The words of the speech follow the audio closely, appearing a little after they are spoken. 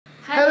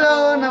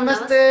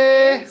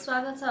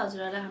स्वागत छ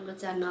हजुरहरुलाई हाम्रो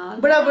च्यानल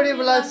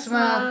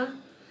बुडाबुडीभ्लग्समा।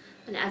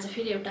 अनि आज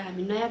फेरि एउटा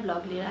हामी नयाँ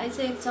भ्लग लिएर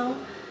आइसकेका छौं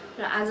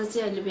र आज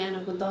चाहिँ अहिले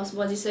बिहानको 10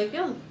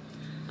 बजिसक्यो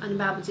अनि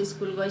बाबु चाहिँ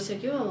स्कुल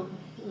गइसक्यो।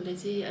 उले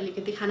चाहिँ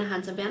अलिकति खाना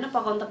खान्छ बिहान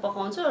पकाउन त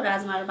पकाउँछु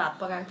राजमा र भात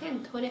पकाएको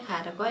थिएँ थोरै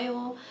खाएर गयो।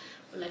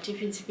 उलाई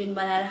टिफिन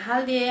बनाएर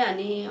हाल्दिए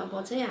अनि अब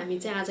चाहिँ हामी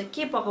चाहिँ आज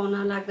के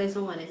पकाउन लाग्दै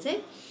छौं भने चाहिँ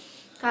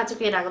काँचो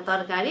केराको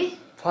तरकारी।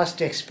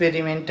 फर्स्ट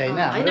एक्सपेरिमेन्ट हैन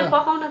हैन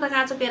पकाउन त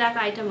काँचो केराको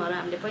आइटमहरु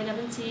हामीले पहिला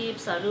पनि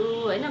चिप्सहरु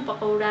हैन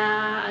पकौडा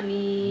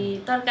अनि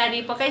तरकारी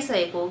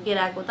पकाइसकेको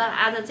केराको तर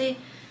आज चाहिँ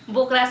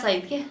बोक्रा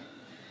सहित के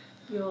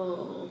यो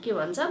के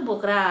भन्छ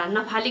बोक्रा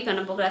नफालिकन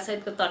बोक्रा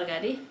सहितको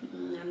तरकारी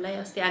हामीलाई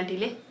अस्ति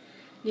आन्टीले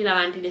निला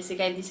आन्टीले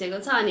सिकाइदिएको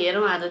छ अनि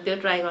हेरौँ आज त्यो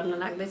ट्राई गर्न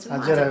लाग्दै छु।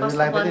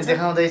 हजुरहरुलाई पनि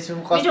देखाउँदै छु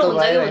कस्तो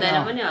भयो हुँदैन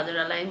पनि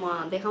हजुरहरुलाई म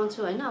देखाउँछु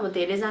हैन। अब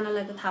धेरै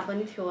जनालाई त थाहा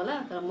पनि थियो होला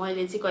तर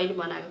मैले चाहिँ कहिले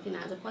बनाएको थिइनँ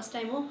आज फर्स्ट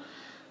टाइम हो।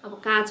 अब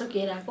काँचो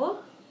केराको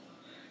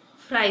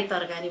फ्राई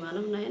तरकारी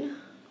भनौं न हैन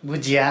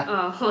भुजिया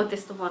हो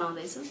त्यस्तो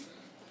बनाउँदै छु।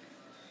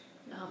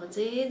 अब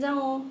चाहिँ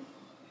जाउँ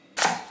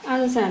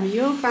आज चाहिँ हामी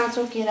यो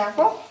काँचो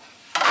केराको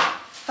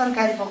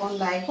तरकारी पकाउन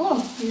लागेको।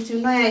 यो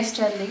चाहिँ नयाँ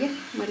स्टाइलले के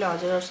मैले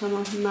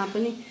हजुरहरुसँग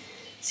पनि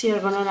शेयर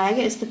गर्न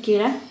लागेको। यस्तो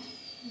केरा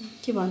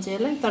के भन्छ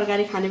यसलाई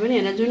तरकारी खाने पनि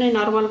हैन जुनै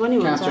नर्मल पनि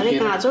हुन्छ अरे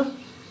काँचो।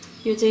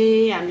 यो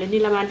चाहिँ हामीले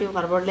निलम आन्टीको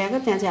घरबाट ल्याएको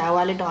त्यहाँ चाहिँ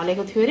हावाले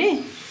ढलेको थियो रे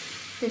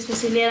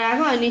त्यसपछि लिएर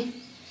आएको अनि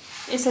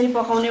यसरी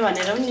पकाउने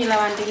भनेर पनि निलम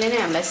आन्टीले नै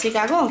हामीलाई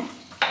सिकाएको।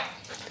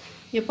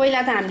 यो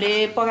पहिला त हामीले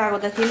पकाएको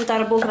त थियौं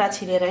तर बोक्रा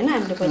छिलेर हैन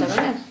हामीले पहिला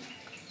पनि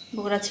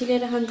बोक्रा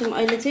छिलेर खान्थ्यौं।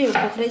 अहिले चाहिँ यो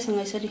बोक्रैसँग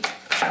यसरी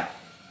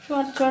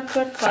चट चट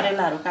चट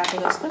करेलाहरु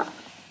काटेको जस्तो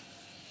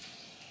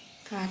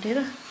काटेर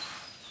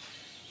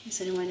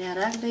यसरी मैले यहाँ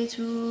राख्दै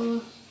छु।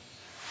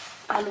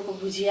 आलुको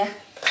भुजिया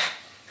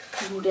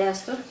बुडे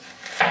जस्तो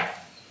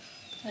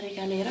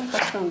तरिकाले हेरौँ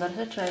कस्तो हुँदो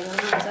रहेछ ट्राई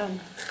गर्नु हुन्छ भने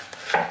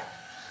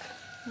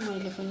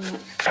मैले पनि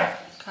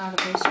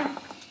काट्दैछु।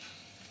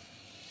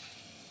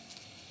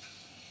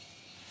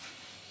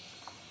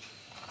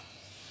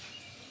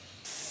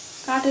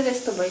 काटेर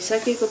यस्तो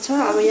भइसकेको छ।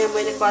 अब यहाँ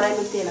मैले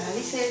कराईमा तेल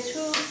हालिसकेको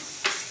छु।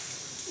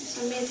 यसो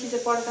मेथी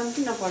चाहिँ पड्काउँ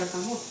कि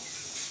नपड्काउँ हो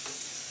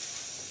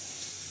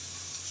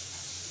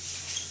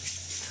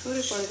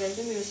थोरै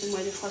पड्काइदिउँ। यो चाहिँ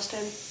मैले फर्स्ट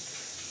टाइम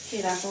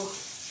केराको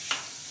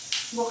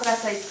बोक्रा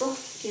साइजको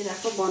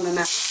केराको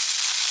बनाना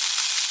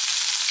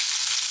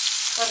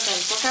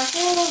तरकारी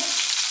पकाएको।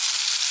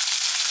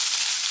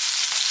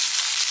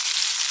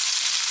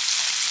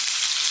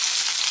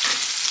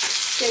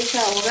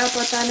 कैसा होगा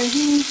पता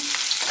नहीं।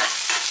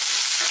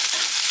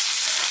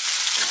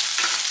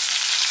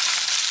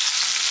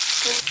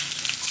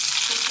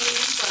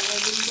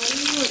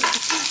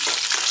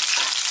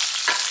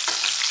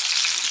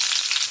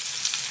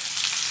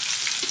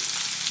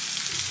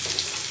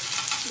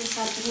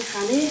 साथ पनि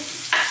खाने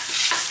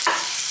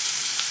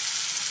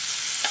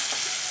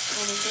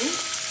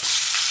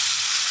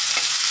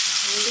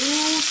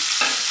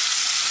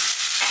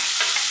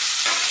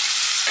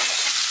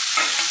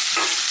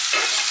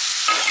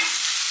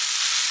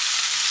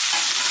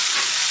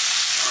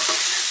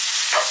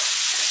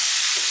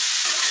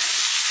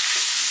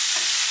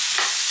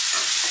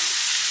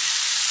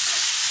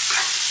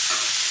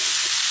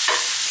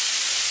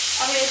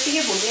अब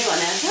यतिकै भुट्ने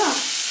भनेको छ।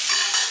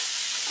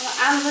 अब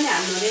आलु पनि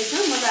हाल्नु रहेछ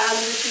म त आलु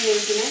चाहिँ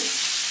किनेको थिइनँ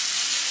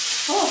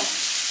हो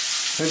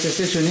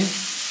त्यसै सुनि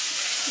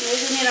यो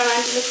चाहिँ मेरो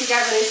मान्छेले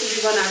सिकाएको रेसिपी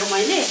बनाएको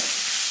मैले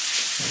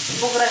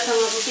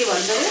बोक्रासँगको के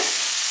भन्छ अरे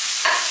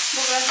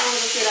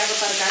बोक्रासँगको केराको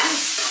तरकारी।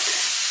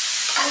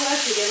 बोक्रा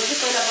छिरेको चाहिँ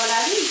पहिला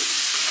बनाइदिउँ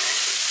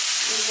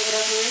अनि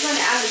बोक्रासँगै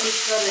पनि आलु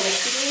मिक्स गरेर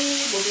यतिकै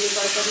भुट्ने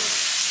तरकारी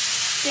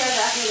प्याज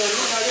आफ्नो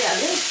गर्नु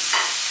गरिहाल्यो।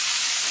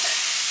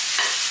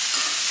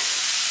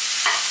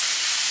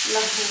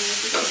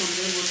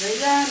 भुट्दै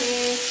जाने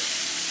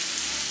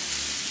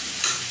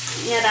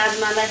यहाँ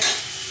राजमालाई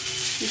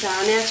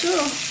झानेको छु।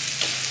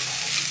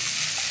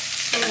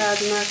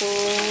 राजमाको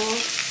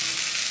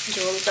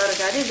झोल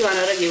तरकारी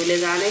ज्वानो र घिउले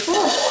झानेको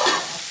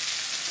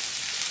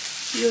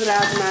यो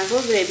राजमाको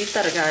ग्रेभी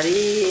तरकारी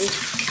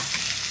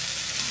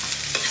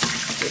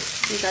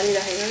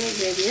निकालिराखेको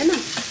ग्रेभी हैन।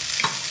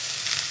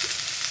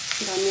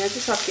 धनिया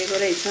चाहिँ सकिएको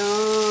रहेछ।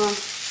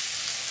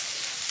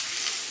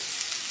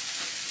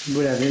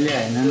 बुढाले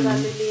ल्याएन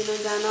बुढाले लिन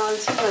जान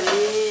अल्छी भने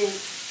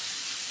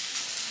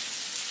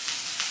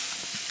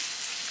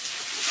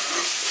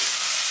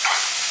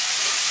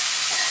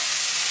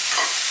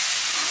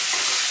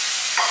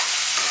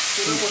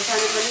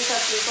खोर्सानी पनि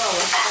सकिएको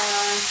अवस्था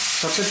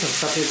सबै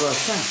सकिएको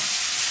अवस्था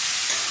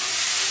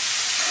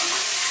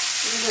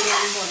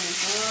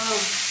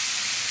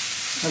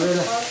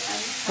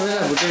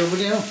भुटेको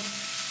बुढिया हो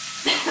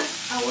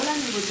होला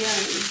नि भुजिया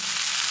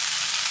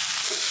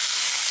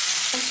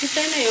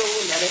छिट्टै नै यो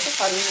हुँदो रहेछ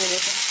फर्मिने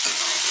रहेछ।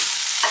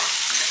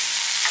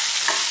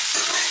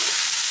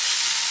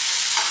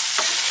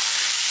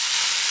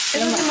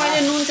 त्यसपछि मैले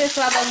नुन चाहिँ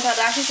स्वाद अनुसार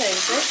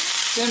राखिसकेको छु।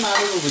 सेम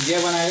आलुको भुजिया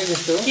बनाएको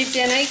जस्तो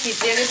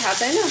खिचेकै थाहा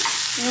छैन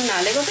नुन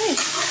हालेको चाहिँ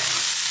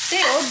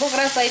त्यही हो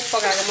बोक्रा सहित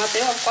पकाएको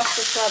मात्रै हो। अब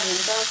कस्तो स्वाद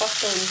हुन्छ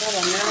कस्तो हुन्छ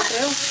भन्ने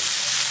मात्रै हो।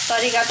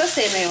 तरिका त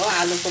सेमै हो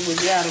आलुको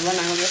भुजियाहरू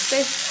बनाएको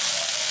जस्तै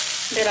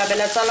बेला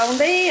बेला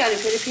चलाउँदै अनि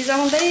फेरि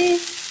फिजाउँदै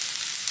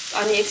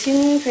अनि एकछिन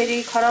फेरि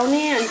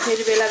खराउने अनि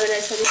फेरि बेला बेला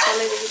यसरी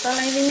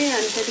चलाइदिने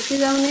अनि फेरि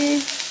फिजाउने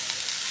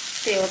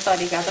त्यही हो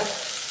तरिका त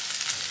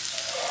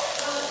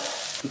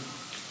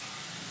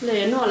ल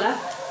हेर्नु होला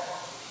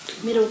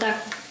मेरो उता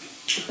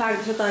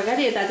पाकेको छ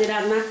तरकारी यतातिर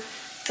रातमा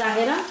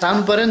चाहेर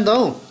तान्नु पर्यो नि त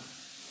हौ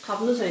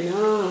खप्नु छैन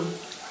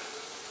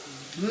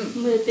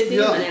मैले त्यति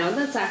भने हो त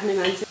चाख्ने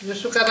मान्छे यो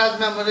सुक्खा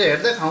राजमा मैले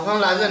हेर्दै खाउँ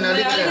लाग्यो नि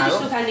अलिकति खाएको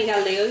सुक्खा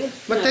निकाल्दिएको कि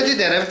म त्यति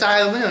धेरै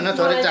चाहेको पनि हुन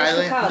थोरै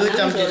चाहेको 2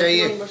 चम्ची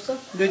चाहिए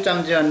 2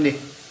 चम्ची अन्डी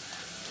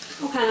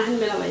खाना खाने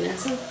बेला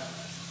भइरहेछ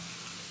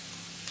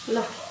ल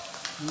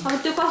अब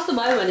त्यो कस्तो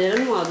भयो भनेर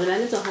नि म हजुरलाई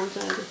नै चखाउँछु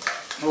अहिले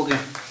ओके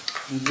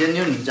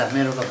जेन्युन हुन्छ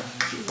मेरो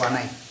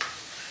भनाइ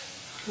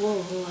हो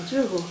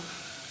हजुर हो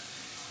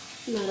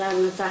ल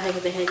राम्रो चाखेको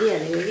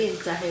देखाइदिइहालेको कि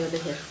चाखेको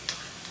देखेर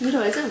मिठो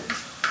भएछ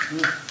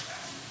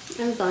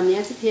अनि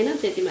धनियाँ चाहिँ थिएन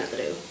त्यति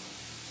मात्रै हो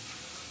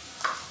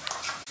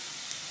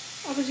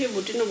अब चाहिँ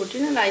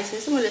भुटिनु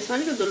लागिसकेको छ मैले यसमा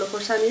अलिकति धुलो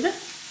खोर्सानी र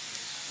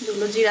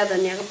धुलो जिरा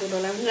धनियाँको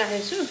धुलोलाई पनि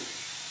राखेको छु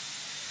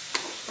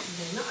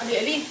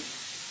अलिअलि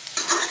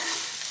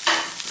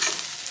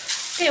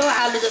त्यही हो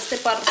आलु जस्तै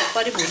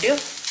परि भुट्यो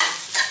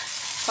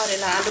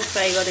करेला आलु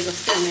फ्राई गरेको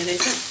जस्तै हुने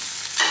रहेछ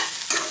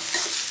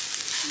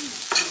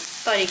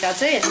तरिका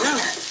चाहिँ होइन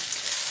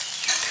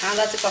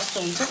खाँदा चाहिँ कस्तो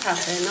हुन्छ थाहा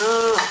छैन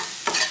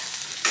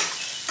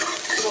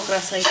बोक्रा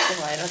सहितको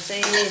भएर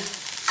चाहिँ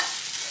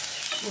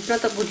भुट्न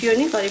त भुट्यो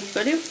नि करिब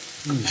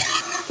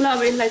ल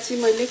अब यसलाई चाहिँ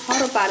मैले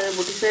खरो पारेर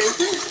भुटिसकेको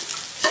छु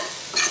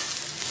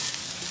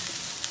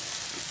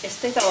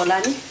यस्तै त होला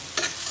नि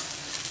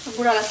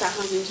बुढालाई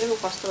चाख्न दिन्छु म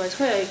कस्तो भएछ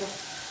खै अहिलेको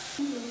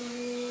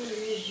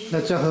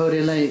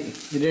चखौरेलाई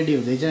रेडी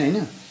हुँदैछ होइन ल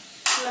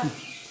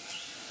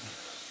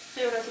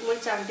एउटा चाहिँ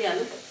मैले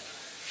चाख्दिइहालेँ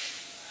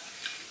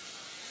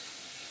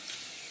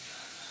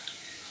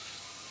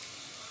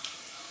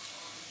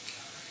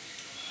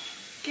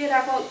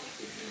केराको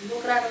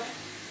बोक्राको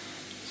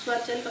स्वाद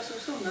चाहिँ कस्तो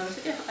कस्तो हुँदो रहेछ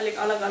क्या अलिक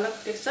अलग अलग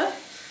टेक्स्चर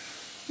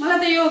मलाई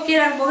त यो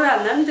केराको बोक्रा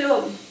भन्दा पनि त्यो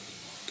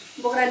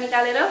बोक्रा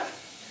निकालेर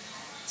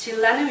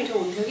छिल्दा नै मिठो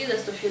हुन्थ्यो कि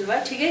जस्तो फिल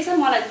भयो ठिकै छ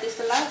मलाई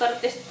त्यस्तो लाग्यो तर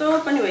त्यस्तो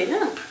पनि होइन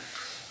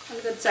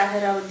अलिकति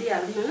चाखेर अब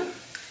दिइहाल्नु होइन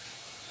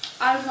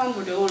आलुसँग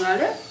भुटेको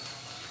हुनाले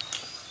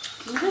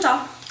मिठो छ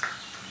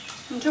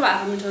मिठो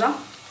भएको मिठो छ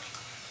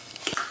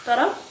तर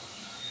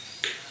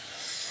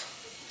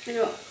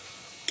यो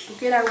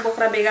केराको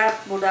बोक्रा बेगा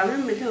भुट्दा पनि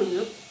मिठो हुन्छ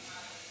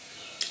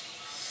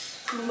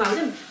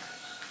हाल्छौँ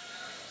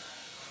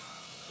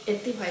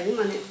यति भइदिउँ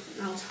अनि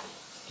आउँछ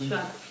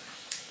स्वाद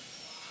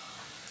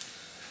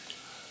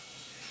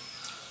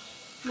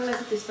मलाई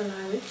चाहिँ त्यस्तो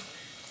लाग्यो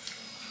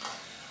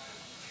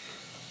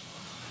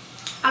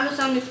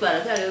आलुसँग मिक्स भएर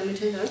चाहिँ अलिक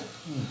मिठै छ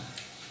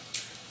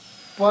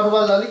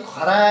परवल अलिक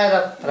खराएर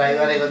फ्राई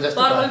गरेको जस्तो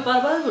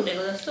परवल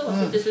भुटेको जस्तो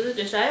त्यसो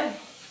टेस्ट आयो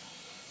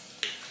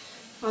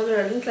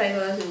हजुरहरू पनि ट्राई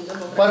गरेर हुन्छ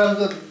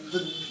परवलको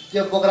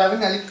त्यो बोक्रा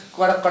पनि अलिक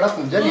कडक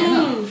हुन्छ नि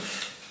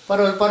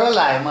होइन परवल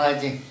लाग्यो मलाई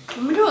चाहिँ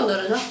मिठो हुँदो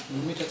रहेछ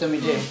मिठो त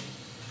मिठै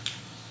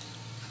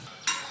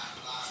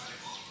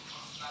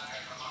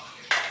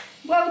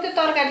हो अब त्यो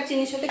तरकारी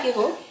चिनी छ त के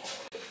हो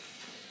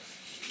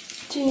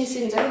चिनी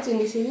सिन्छ कि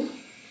चिनी सिनी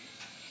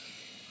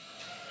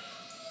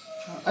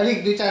अलिक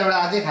 2-4 वटा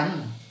अझै खानु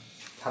न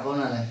थाहा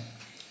पाउनलाई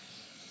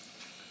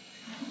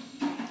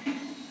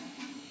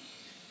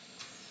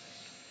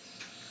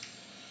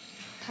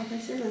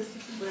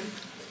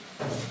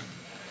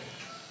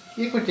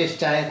के को टेस्ट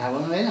आयो थाहा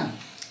पाउनु भएन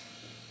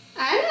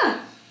आएन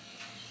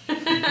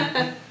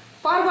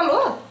परवल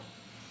हो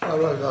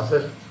परवल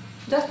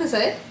जस्तै छ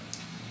है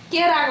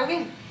केराको के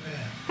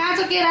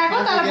काँचो केराको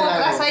तर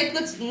बोक्रा सहितको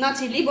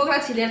नछिली बोक्रा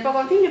छिलेर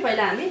पकाउँथ्यौँ नि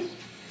पहिला हामी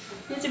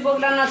यो चाहिँ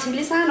बोक्रा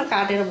नछिली सानो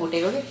काटेर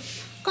भुटेको के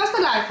कस्तो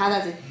लाग्यो खाँदा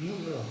चाहिँ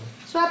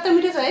स्वाद त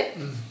मिठो छ है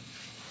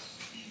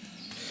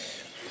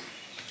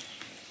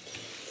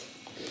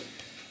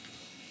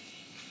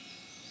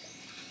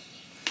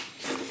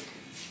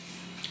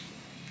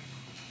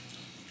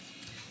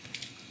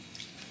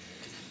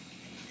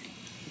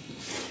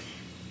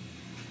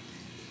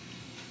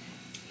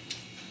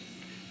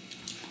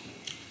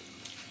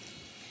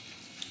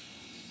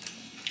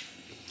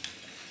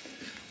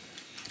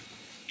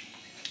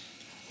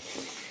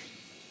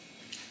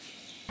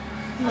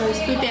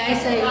स्तुति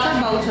आइसकेको छ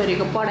बाउ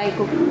छोरीको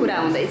पढाइको कुरा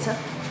हुँदैछ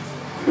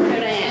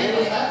एउटा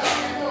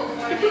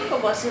यहाँ टुक्क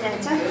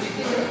बसिरहेछ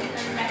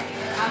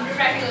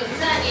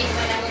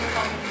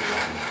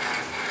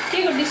के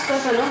को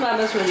डिस्कसन हो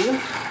बाबा छोरीको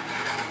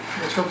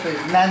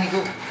नानीको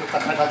कता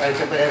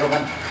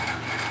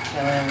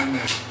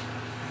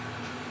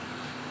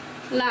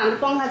ल हाम्रो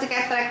पङ्खा चाहिँ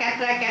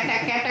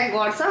क्याट्रा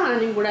गर्छ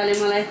अनि बुढाले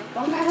मलाई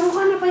पङ्खा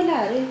गर्न पहिला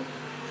अरे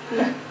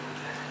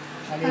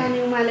पानी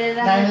उमालेर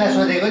नानीलाई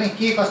सोधेको नि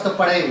के कस्तो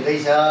पढाइ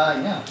हुँदैछ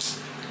हैन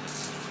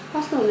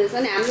कस्तो हुँदैछ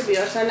नि हाम्रो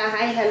भ्युअर्सहरुलाई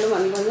हाई हेलो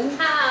भन्नुपर्छ नि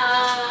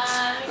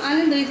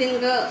अनि 2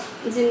 दिनको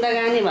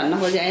जिन्दगानी भन्न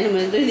खोजे हैन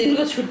मैले 2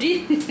 दिनको छुट्टी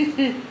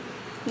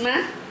मा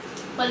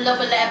बल्ल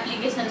बल्ल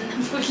एप्लिकेसन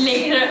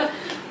लेखेर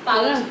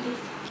पागल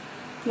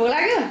भोक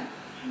लाग्यो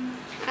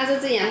आज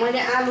चाहिँ यहाँ मैले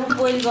आलु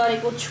बोइल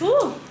गरेको छु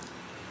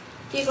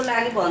के को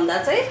लागि भन्दा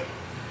चाहिँ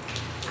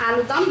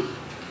आलुदम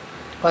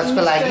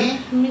कसको लागि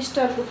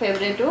मिस्टरको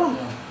फेभरेट हो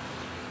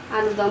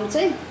आलुदम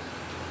चाहिँ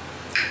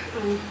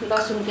अनि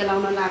लसुन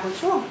केलाउन लागेको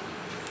छु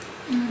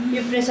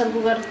यो प्रेसर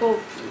कुकरको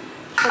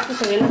कति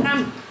छैन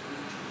काम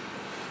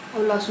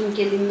अब लसुन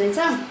केलिँदैछ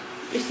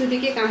स्तुति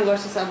के काम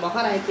गर्छ सब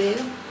भर्खर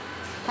आइपुगेको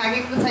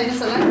थाकेको छैन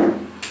होला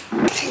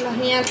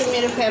ल यहाँ चाहिँ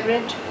मेरो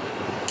फेभरेट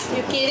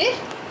यो के रे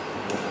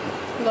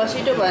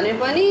बसिटो भने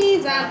पनि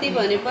जाति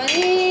भने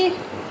पनि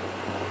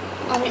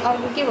अनि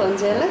अर्को के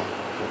भन्छ यसलाई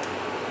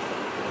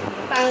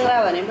पाङ्ग्रा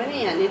भने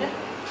पनि यहाँनिर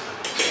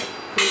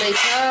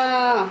हुँदैछ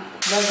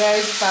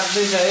लगाइ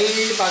पाक्दैछ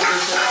है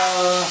पाक्दैछ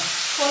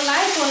पोल्ला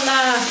है पोल्ला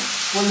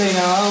पोल्दैन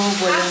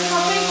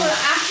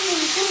आफ्नो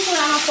कुन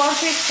कुरामा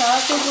पर्फेक्ट छ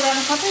त्यो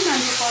कुरामा सबै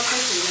मान्छे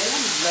पर्फेक्ट हुँदैन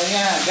ल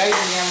यहाँ गाइड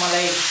यहाँ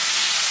मलाई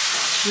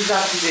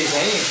सुझाव दिँदैछ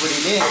है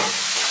बुढीले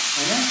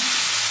होइन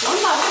हो नि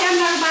त अब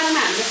क्यामेराको बारेमा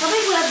हामीले सबै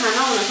कुरा थाहा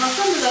नहुन सक्छ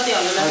नि त जति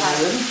हजुरलाई थाहा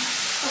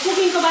छ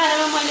कुकिङको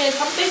बारेमा मैले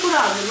सबै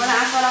कुरा हजुरबाट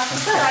आँखा राख्छु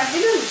त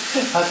राख्दिनँ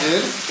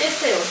हजुर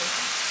त्यस्तै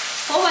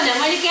हो भने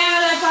मैले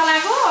क्यामेरा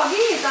चलाएको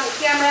अघि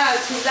क्यामेरा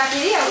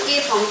खिच्दाखेरि अब के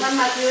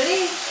फङ्सनमा थियो अरे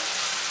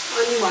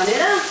अनि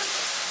भनेर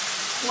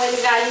मैले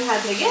गाली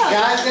खाएको थिएँ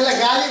क्या त्यसलाई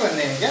गाली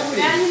भन्ने क्या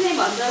बुढी गाली नै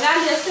भन्छ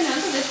गाली जस्तै नि हो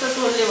नि त त्यस्तो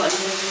टोलले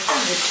भनिसकेको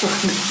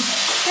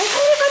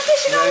कति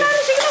सिकाउनु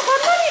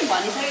खोज्नु नि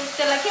भनिसकेको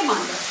त्यसलाई के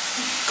भन्छ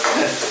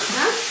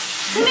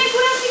कुनै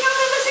कुरा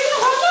सिकाउनु सिक्नु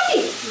खोज्नु नि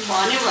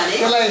भन्यो भने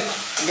त्यसलाई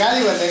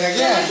गाली भन्दैन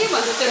क्या के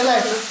भन्छ त्यसलाई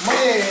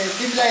मैले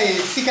तिमीलाई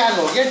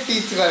सिकाएको हो क्या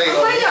टिच गरेको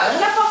मैले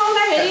हजुरलाई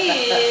पकाउँदाखेरि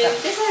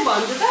त्यसरी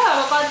भन्छु त अब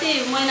कति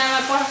महिनामा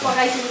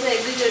पकाइसक्छ एक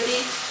दुईचोटि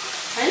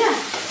होइन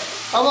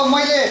अब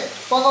मैले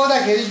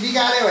पकाउँदाखेरि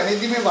बिगाऱ्यो भने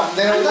तिमी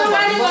भन्दैनौ त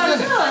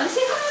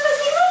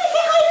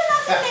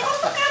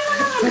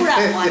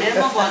भनेर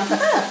म भन्छु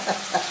त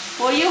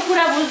हो यो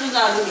कुरा बुझ्नु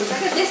जरुरी छ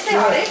क्या त्यस्तै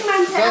हरेक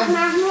मान्छे आफ्नो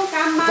आफ्नो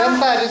काममा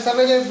जनताहरू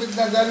सबैले बुझ्न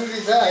जरुरी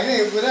छ होइन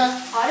यो कुरा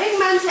हरेक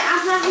मान्छे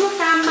आफ्नो आफ्नो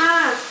काममा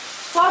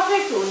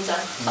पर्फेक्ट हुन्छ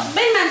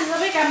सबै मान्छे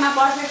सबै काममा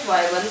पर्फेक्ट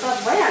भयो भने त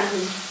भइहाल्छ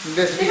नि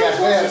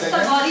कोसिस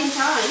त गरिन्छ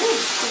होइन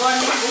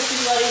गर्ने कोसिस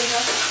गरिन्छ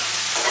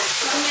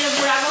मेरो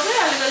बुढाको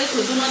चाहिँ अलिकति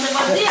खुजुन चाहिँ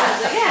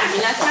बसिहाल्छ क्या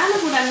हामीलाई सानो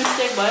कुरा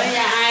मिस्टेक भयो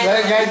यहाँ आयो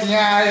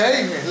है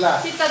ल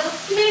चित्त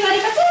दुख्ने गरी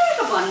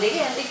कतिको भन्ने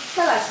कि दिक्क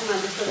लाग्छ मलाई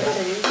त्यस्तो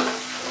त्यसरी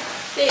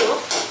त्यही हो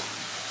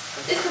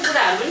त्यस्तो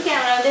कुराहरू पनि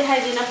क्यामेरामा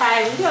देखाइदिन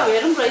पाएँ हुन्थ्यो अब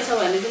हेरौँ रहेछ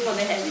भने चाहिँ म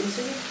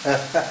देखाइदिन्छु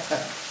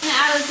कि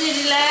आज चाहिँ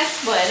रिल्याक्स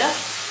भएर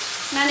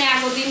नानी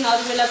आएको दिन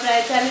अरू बेला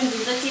प्रायः च्यालेन्ज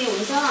हुन्छ के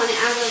हुन्छ अनि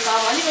आज त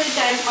अब अलिकति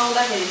टाइम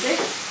पाउँदाखेरि चाहिँ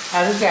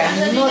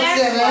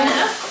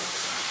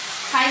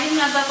खाइदिउँ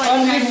न त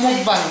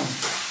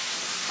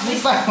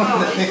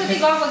स्कुटी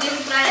गएको दिन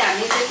प्रायः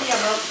हामी त्यति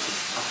अब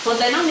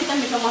खोज्दैनौँ नि त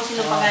मिठो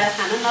मसिनो पकाएर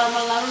खानु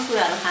नर्मल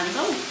कुराहरू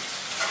खान्छौँ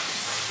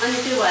अनि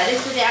त्यो भएर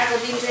स्कुटी आएको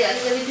दिन चाहिँ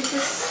अलिकति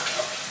विशेष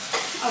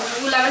अब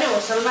उसलाई पनि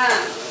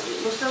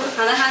होस्टेलको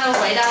खाना खानु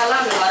भइरह होला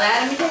घर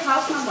आएर मिठै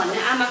खाओस् न भन्ने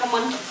आमाको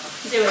मन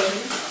जे भयो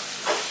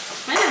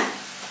होइन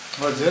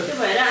त्यो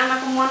भएर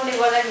आमाको मनले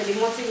गर्दाखेरि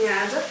म चाहिँ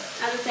यहाँ आज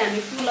चाहिँ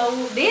हामी पुलाउ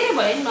धेरै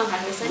भयो नि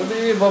नखाएको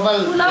चाहिँ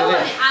पुलाउ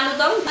अनि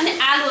आलुदम अनि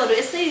आलुहरू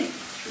यस्तै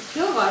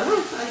थियो घरमा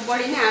अनि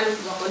बढी नै आलु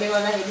भएकोले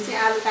गर्दाखेरि चाहिँ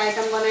आलुको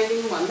आइटम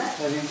बनाइदिनु भन्दा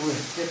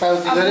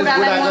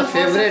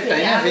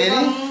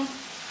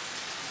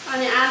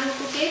अनि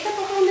आलुको केही त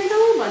पकाउँदैनौ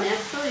भने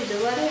जस्तो हिजो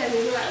गरेँ अनि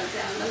लुगाहरू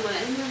चाहिँ आलुदम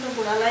बनाइदिनु त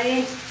बुढालाई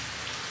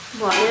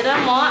भनेर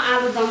म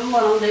आलुदम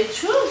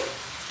बनाउँदैछु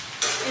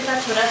यता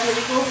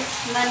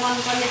छोराछोरीकोलाई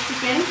मनपर्ने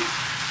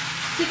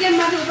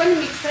चिकनमा त्यो पनि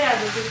मिक्स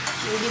भइहाल्छ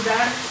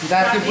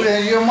जाति बुढी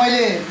यो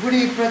मैले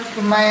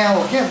बुढीप्रतिको माया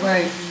हो क्या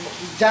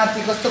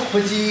जाति कस्तो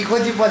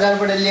खोजी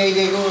बजारबाट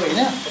ल्याइदिएको होइन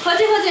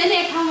खोजी अहिले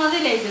एक ठाउँ मात्रै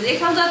ल्याइछु एक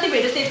ठाउँ जति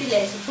भेट्यो त्यति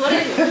ल्याइछु थोरै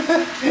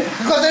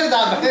कसरी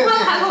थाहा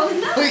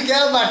भयो क्या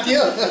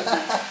बाटियो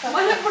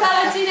मैले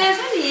बुढालाई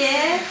चिनाएको छु नि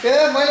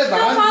मैले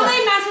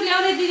सधैँ मासु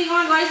ल्याउने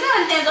दिदीकोमा गएछ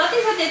अनि त्यहाँ जति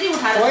छ त्यति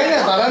उठाएर होइन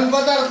धरान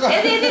बजारको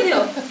यति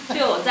थियो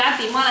त्यो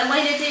जाति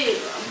मैले चाहिँ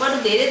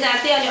बरु धेरै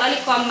जाति अनि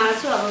अलिक कम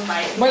मासु अब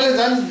भाइ मैले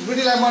झन्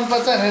बुढीलाई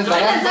मनपर्छ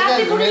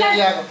बुढीलाई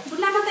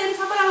मात्रै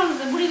सबैलाई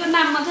मनपर्छ बुढीको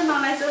नाम मात्रै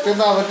नलाइसो त्यो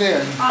त अब त्यही हो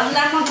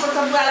हजुरलाई मनपर्छ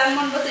बुढालाई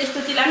मनपर्छ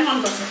स्तुतिलाई पनि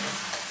मनपर्छ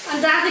अनि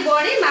जाति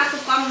बढी मासु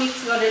कम मिक्स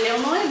गरेर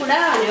ल्याउनु है बुढा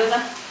भन्यो त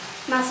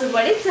मासु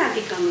बढी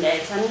जाति कम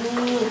ल्याएछन्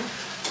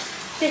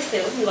त्यस्तै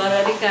हो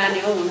घरवाली कहानी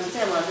हो हुन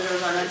चाहिँ अब हजुरहरू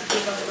घरमा चाहिँ के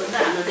कस्तो हुन्छ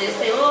हाम्रो चाहिँ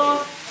यस्तै हो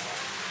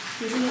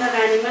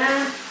जिन्दगानीमा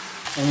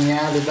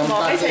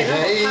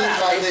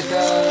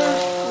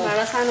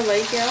भाडा सानो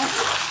भयो क्या हो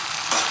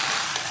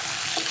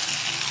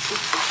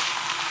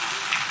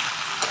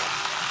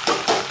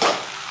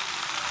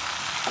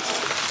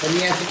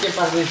यहाँ चाहिँ के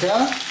पार्दैछ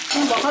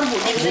भर्खर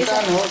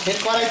भुटान हो फेरि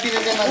कराईतिर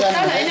चाहिँ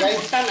नजानु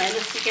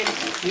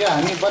यो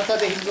हामी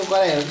बच्चादेखिको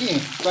कराई हो कि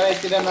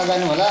कराईतिर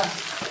नजानु होला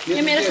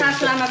यो मेरो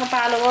सासु आमाको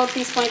पालो हो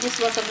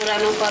 30-35 वर्ष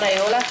पुरानो कराई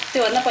होला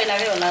त्योभन्दा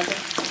पहिलाकै होला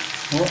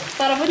हो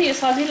तर पनि यो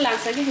सजिलो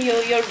लाग्छ कि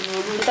यो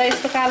त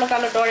यस्तो कालो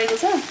डढेको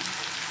छ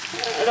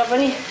र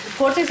पनि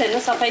फोहोर चाहिँ छैन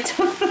सफाइ छ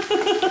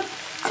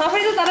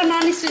सफाइ त तर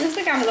नन स्टिक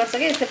जस्तै काम गर्छ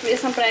कि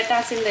यसमा प्रायः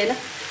टाँसिँदैन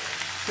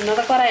हुन त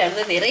कराईहरू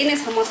त धेरै नै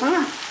छ मसँग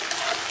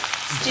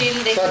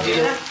स्टिलदेखि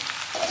लिएर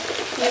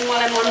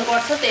मलाई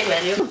मनपर्छ त्यही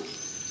भएर यो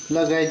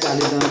लगाइ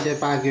आलुदम चाहिँ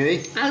पाक्यो है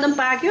आलुदम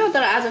पाक्यो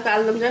तर आजको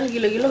आलुदम चाहिँ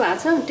गिलो गिलो भएको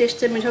छ टेस्ट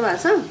चाहिँ मिठो भएको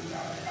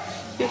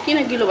छ यो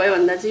किन गिलो भयो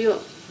भन्दा चाहिँ यो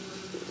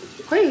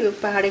खोइ यो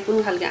पहाडे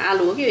कुन खालको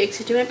आलु हो कि एक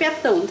सिटीमा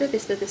प्यात्त हुन्थ्यो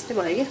त्यस्तै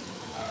भयो क्या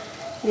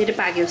धेरै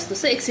पाक्यो जस्तो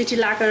छ एक सिटी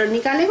लाकर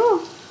निकालेको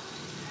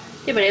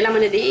त्यही भएर यसलाई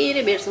मैले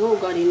धेरै बेरसम्म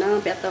गरिनँ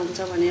प्यात्त हुन्छ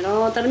भनेर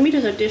तर मिठो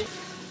छ टेस्ट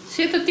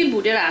सेतो तिल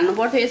भुटेर हाल्नु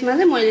पर्थ्यो यसमा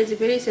चाहिँ मैले चाहिँ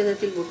फेरि सेतो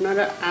तिल भुट्न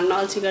र हाल्न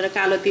अल्छी गरेर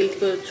कालो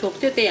तिलको छोप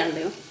थियो त्यही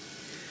हाल्दै हो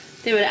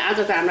त्यही भएर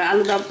आजको हाम्रो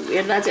आलुदम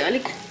हेर्दा चाहिँ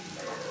अलिक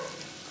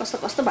कस्तो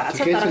कस्तो भएको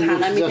छ तर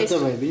खाना मिठै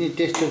छ भए पनि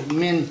टेस्ट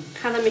मेन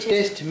खाना मिठै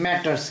टेस्ट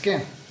म्याटर्स के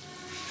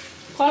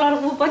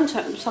कलरको पनि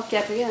छ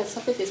सकिएको क्या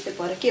सबै त्यस्तै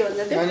पऱ्यो के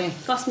भन्छ त्यो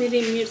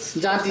कश्मिरी मिर्च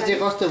जाति चाहिँ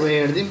कस्तो भयो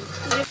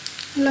हेर्दिउँ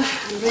ल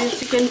हाम्रो यो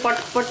चिकन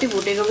पट्टी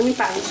भुटेको पनि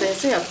पाकिसकेको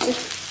छ अब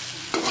चाहिँ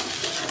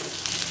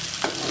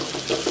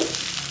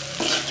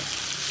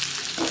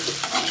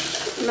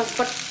ल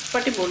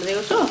पट्टी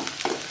भुटिदिएको छु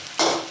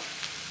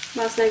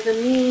मासु एकदम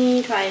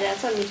मिठो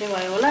आइरहेछ मिठै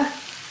भयो होला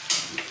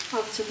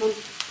अब चाहिँ म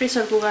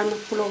प्रेसर कुकरमा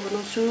पुलाउ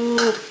बनाउँछु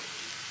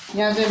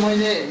यहाँ चाहिँ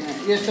मैले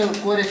यस्तो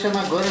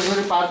कोरेसोमा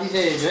गोरु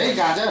पारिदिइसकेको छु है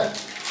गाजर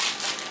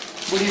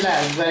बुढीलाई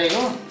हेल्प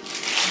गरेको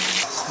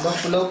ल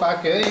पुलाउ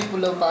पाक्यो है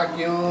पुलाउ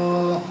पाक्यो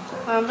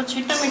हाम्रो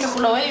छिट्टो मिठो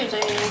पुलाउ है यो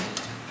चाहिँ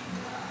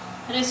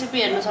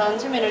रेसिपी हेर्नु छ भने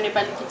चाहिँ मेरो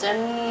नेपाली किचन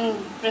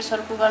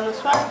प्रेसर कुकरमा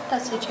स्वाट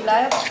सिटी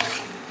लाग्यो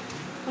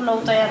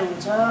पुलाउ तयार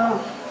हुन्छ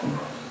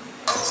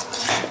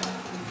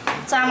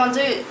चामल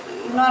चाहिँ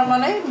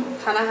नर्मलै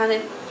खाना खाने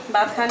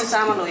भात खाने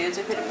चामल हो यो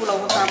चाहिँ फेरि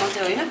पुलाउको चामल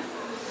चाहिँ होइन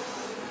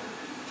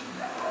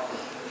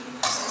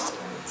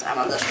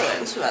चामल जस्तो भयो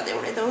भने स्वाद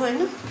एउटै त हो होइन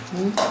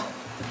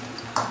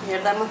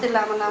हेर्दा मात्रै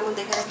लामो लामो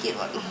देखेर के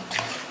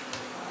गर्नु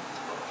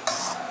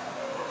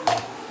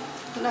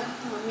ल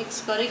मिक्स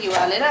गरेँ घिउ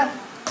हालेर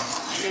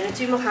धेरै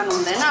चिलो खानु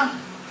हुँदैन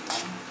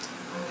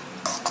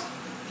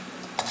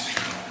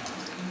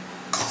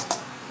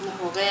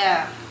हो गया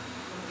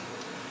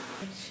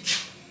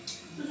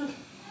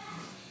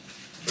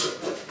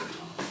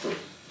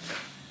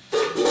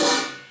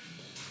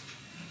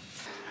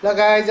ल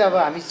गाइज अब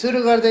हामी सुरु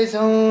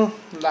गर्दैछौँ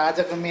ल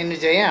आजको मेनु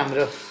चाहिँ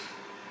हाम्रो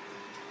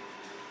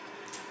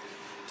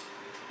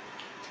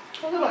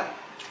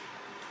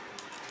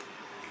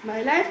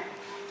भाइलाई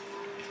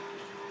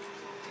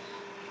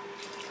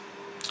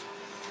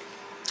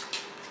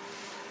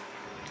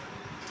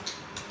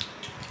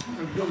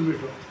एकदम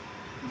मिठो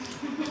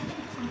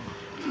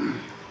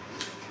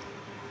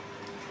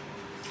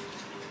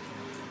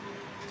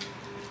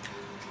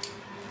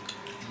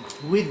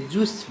विथ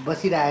जुस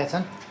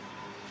बसिरहेछन्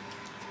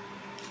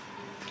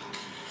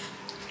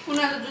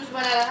उनीहरू जुस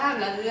बनाएर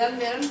हामीलाई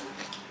मेरो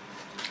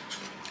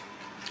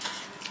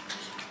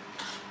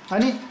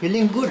अनि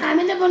फिलिङ गुड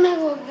हामीले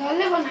बनाएको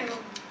घरले बनाएको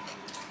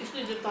यस्तो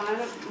जुस बनाएर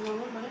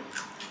बनाउनु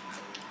पर्यो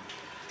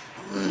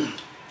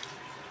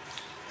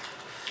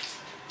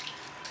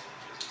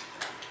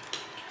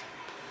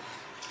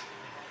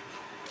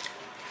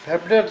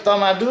फेभरेट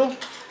टमाटो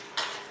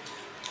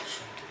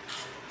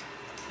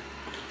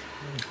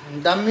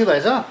दामी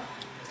भएछ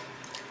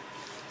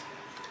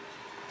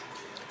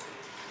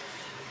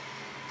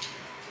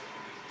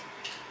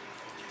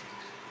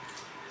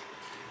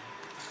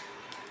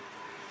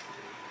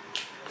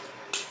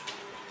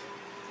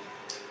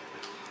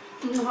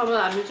अब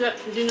हामी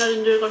चाहिँ डिनर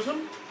इन्जोय गर्छौँ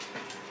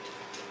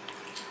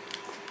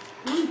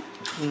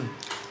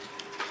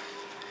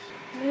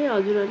ए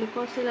हजुरहरूले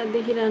कसैलाई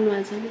देखिरहनु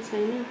भएको छ कि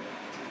छैन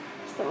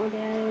यस्तो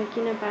अँध्यारो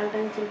किन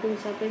पाल्टाङ चिल्पुङ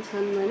सबै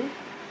छन् भने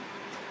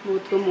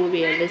भूतको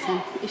मुभी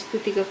हेर्दैछन्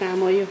स्तुतिको काम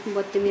हो यो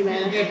बत्ती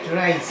निभाएर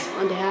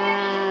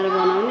अँध्यारो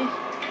बनाउने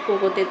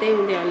को त्यतै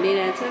हुँदै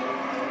हल्लिरहेछ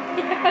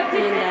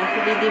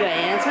दिदी भाइ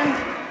यहाँ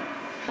छन्